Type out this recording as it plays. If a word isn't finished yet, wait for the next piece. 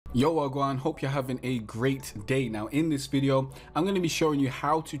Yo Wagwan, hope you're having a great day. Now in this video, I'm going to be showing you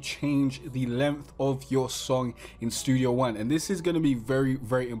how to change the length of your song in Studio One. And this is going to be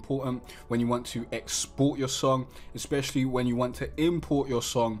very important when you want to export your song, especially when you want to import your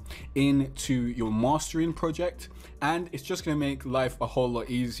song into your mastering project. And it's just going to make life a whole lot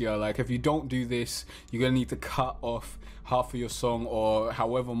easier. Like if you don't do this, you're going to need to cut off half of your song or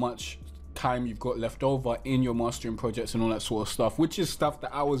however much time you've got left over in your mastering projects and all that sort of stuff, which is stuff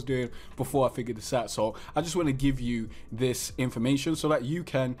that I was doing before I figured this out. So I just want to give you this information so that you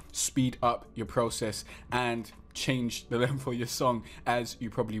can speed up your process and change the length of your song as you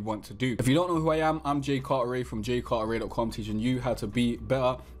probably want to do. If you don't know who I am, I'm Jay Cartere from jaycartere.com, teaching you how to be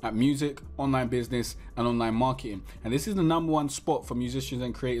better at music, online business and online marketing. And this is the #1 spot for musicians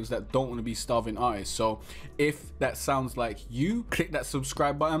and creatives that don't want to be starving artists. So if that sounds like you, click that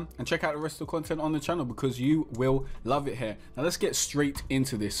subscribe button and check out the rest of the content on the channel because you will love it here. Now let's get straight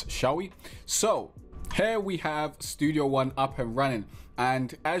into this, shall we? So here we have Studio One up and running,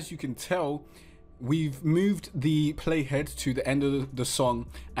 and as you can tell, we've moved the playhead to the end of the song,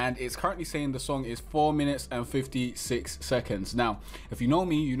 and it's currently saying the song is 4 minutes and 56 seconds. Now, if you know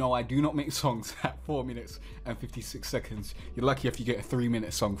me, you know I do not make songs at 4 minutes and 56 seconds. You're lucky if you get a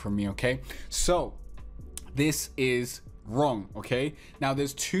 3-minute song from me, okay? So this is wrong, okay? Now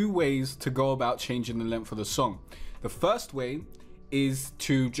there's 2 ways to go about changing the length of the song. The first way is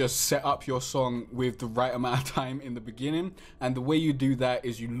to just set up your song with the right amount of time in the beginning, and the way you do that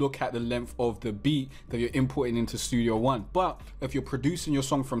is you look at the length of the beat that you're importing into Studio One. But if you're producing your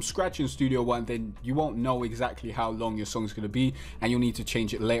song from scratch in Studio One, then you won't know exactly how long your song is going to be, and you'll need to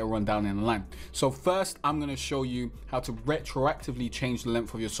change it later on down in the line. So first I'm going to show you how to retroactively change the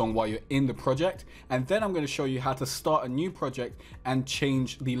length of your song while you're in the project, and then I'm going to show you how to start a new project and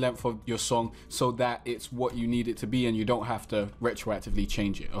change the length of your song so that it's what you need it to be and you don't have to retroactively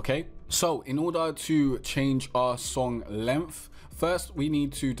change it, okay? So in order to change our song length, first we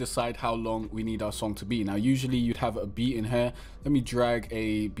need to decide how long we need our song to be. Now usually you'd have a beat in here. Let me drag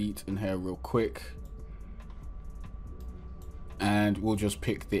a beat in here real quick, and we'll just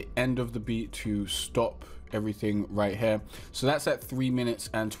pick the end of the beat to stop everything right here. So that's at 3 minutes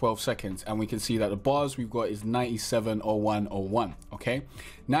and 12 seconds, and we can see that the bars we've got is 97:01:01. Okay,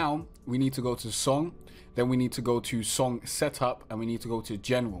 now we need to go to song, then we need to go to song setup, and we need to go to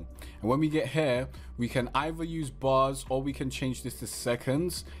general. And when we get here, we can either use bars or we can change this to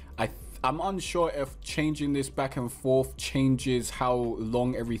seconds. I'm unsure if changing this back and forth changes how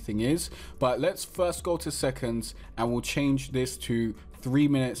long everything is, but let's first go to seconds and we'll change this to 3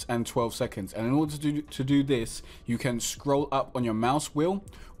 minutes and 12 seconds. And in order to do this, you can scroll up on your mouse wheel,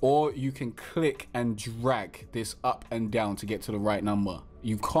 or you can click and drag this up and down to get to the right number.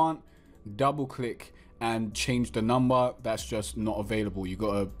 You can't double click and change the number. That's just not available. You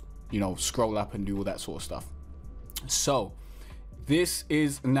gotta, scroll up and do all that sort of stuff. So this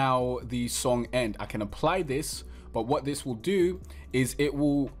is now the song end. I can apply this, but what this will do is it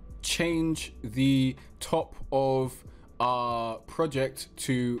will change the top of our project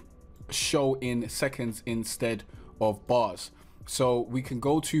to show in seconds instead of bars. So we can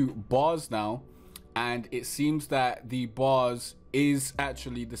go to bars now, and it seems that the bars is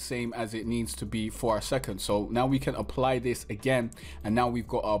actually the same as it needs to be for our seconds. So now we can apply this again, and now we've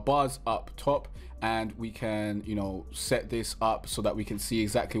got our bars up top, and we can set this up so that we can see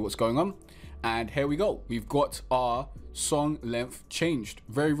exactly what's going on. And here we go, we've got our song length changed.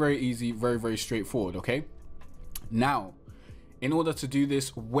 Very easy, very straightforward. Okay, now in order to do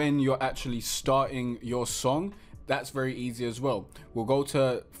this when you're actually starting your song, that's very easy as well. We'll go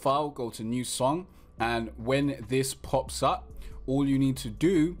to file, go to new song, and when this pops up, all you need to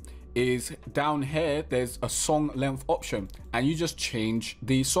do is down here there's a song length option, and you just change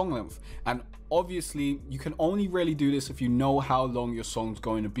the song length. And obviously you can only really do this if you know how long your song's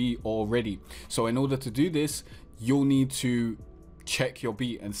going to be already. So in order to do this, you'll need to check your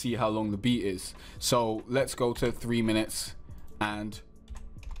beat and see how long the beat is. So let's go to 3 minutes and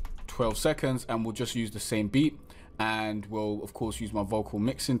 12 seconds, and we'll just use the same beat, and we'll of course use my vocal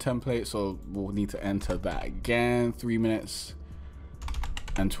mixing template. So we'll need to enter that again, 3 minutes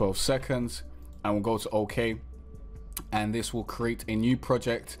and 12 seconds, and we'll go to OK, and this will create a new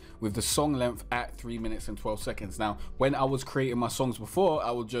project with the song length at 3 minutes and 12 seconds. Now when I was creating my songs before,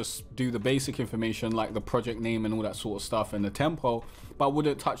 I would just do the basic information like the project name and all that sort of stuff and the tempo, but I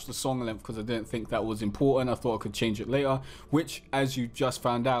wouldn't touch the song length because I didn't think that was important. I thought I could change it later, which, as you just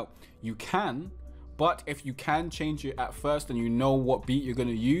found out, you can. But if you can change it at first and you know what beat you're going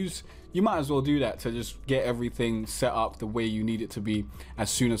to use, you might as well do that to just get everything set up the way you need it to be as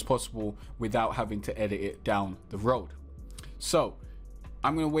soon as possible without having to edit it down the road. So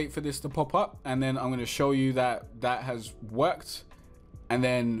I'm gonna wait for this to pop up, and then I'm gonna show you that that has worked, and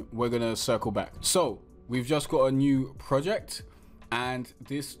then we're gonna circle back. So we've just got a new project, and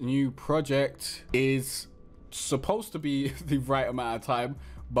this new project is supposed to be the right amount of time,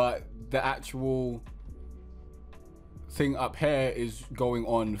 but the actual thing up here is going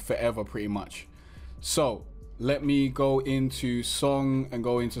on forever pretty much. So let me go into song and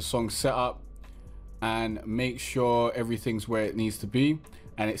go into song setup and make sure everything's where it needs to be,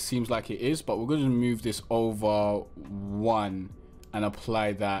 and it seems like it is, but we're going to move this over one and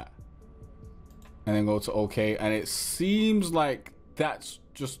apply that, and then go to OK, and it seems like that's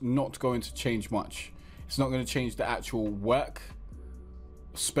just not going to change much. It's not going to change the actual work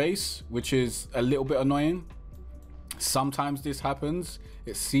space, which is a little bit annoying. Sometimes this happens.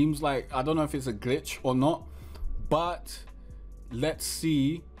 It seems like, I don't know if it's a glitch or not, but let's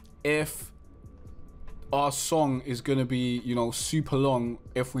see if our song is going to be, you know, super long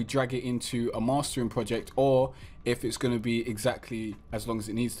if we drag it into a mastering project, or if it's going to be exactly as long as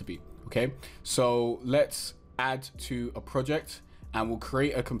it needs to be. Okay, so let's add to a project, and we'll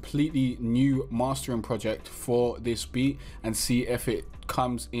create a completely new mastering project for this beat and see if it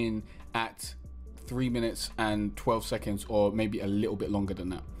comes in at 3 minutes and 12 seconds, or maybe a little bit longer than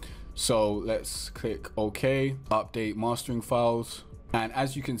that. So let's click OK, update mastering files, and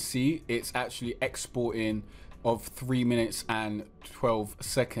as you can see, it's actually exporting of 3 minutes and 12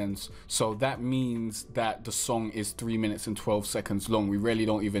 seconds. So that means that the song is 3 minutes and 12 seconds long. We really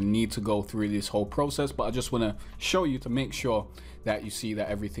don't even need to go through this whole process, but I just want to show you to make sure that you see that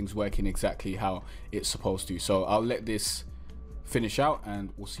everything's working exactly how it's supposed to. So I'll let this finish out and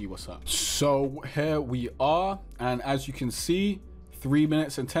we'll see what's up. So here we are, and as you can see, 3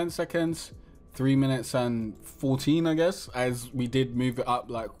 minutes and 10 seconds, 3 minutes and 14, I guess, as we did move it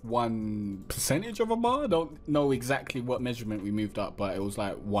up like 1% of a bar. I don't know exactly what measurement we moved up, but it was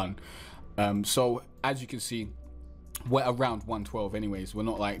like 1. So as you can see, we're around 112 anyways. We're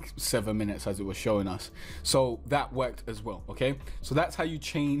not like 7 minutes as it was showing us. So that worked as well. Okay, so that's how you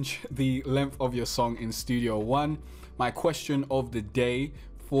change the length of your song in Studio One. My question of the day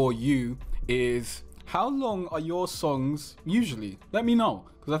for you is, how long are your songs usually? Let me know,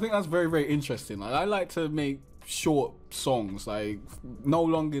 because I think that's very, very interesting. Like, I like to make short songs, like no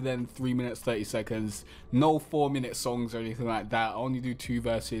longer than 3 minutes 30 seconds, no 4-minute songs or anything like that. I only do 2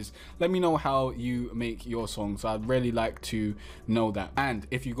 verses. Let me know how you make your songs. I'd really like to know that. And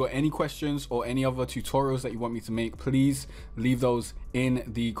if you've got any questions or any other tutorials that you want me to make, please leave those in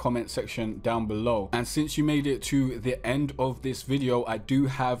the comment section down below. And since you made it to the end of this video, I do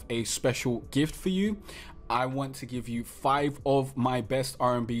have a special gift for you. I want to give you 5 of my best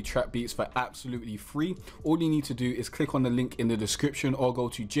R&B trap beats for absolutely free. All you need to do is click on the link in the description or go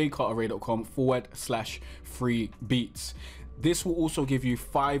to jaycartere.com/free beats. This will also give you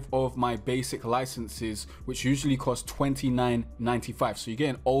 5 of my basic licenses, which usually cost $29.95. So you're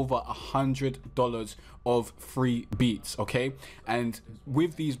getting over $100 of free beats, okay? And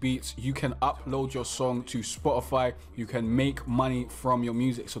with these beats, you can upload your song to Spotify. You can make money from your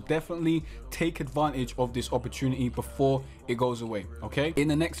music. So definitely take advantage of this opportunity before it goes away, okay? In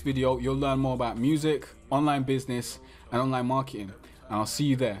the next video, you'll learn more about music, online business, and online marketing. And I'll see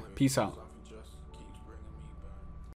you there. Peace out.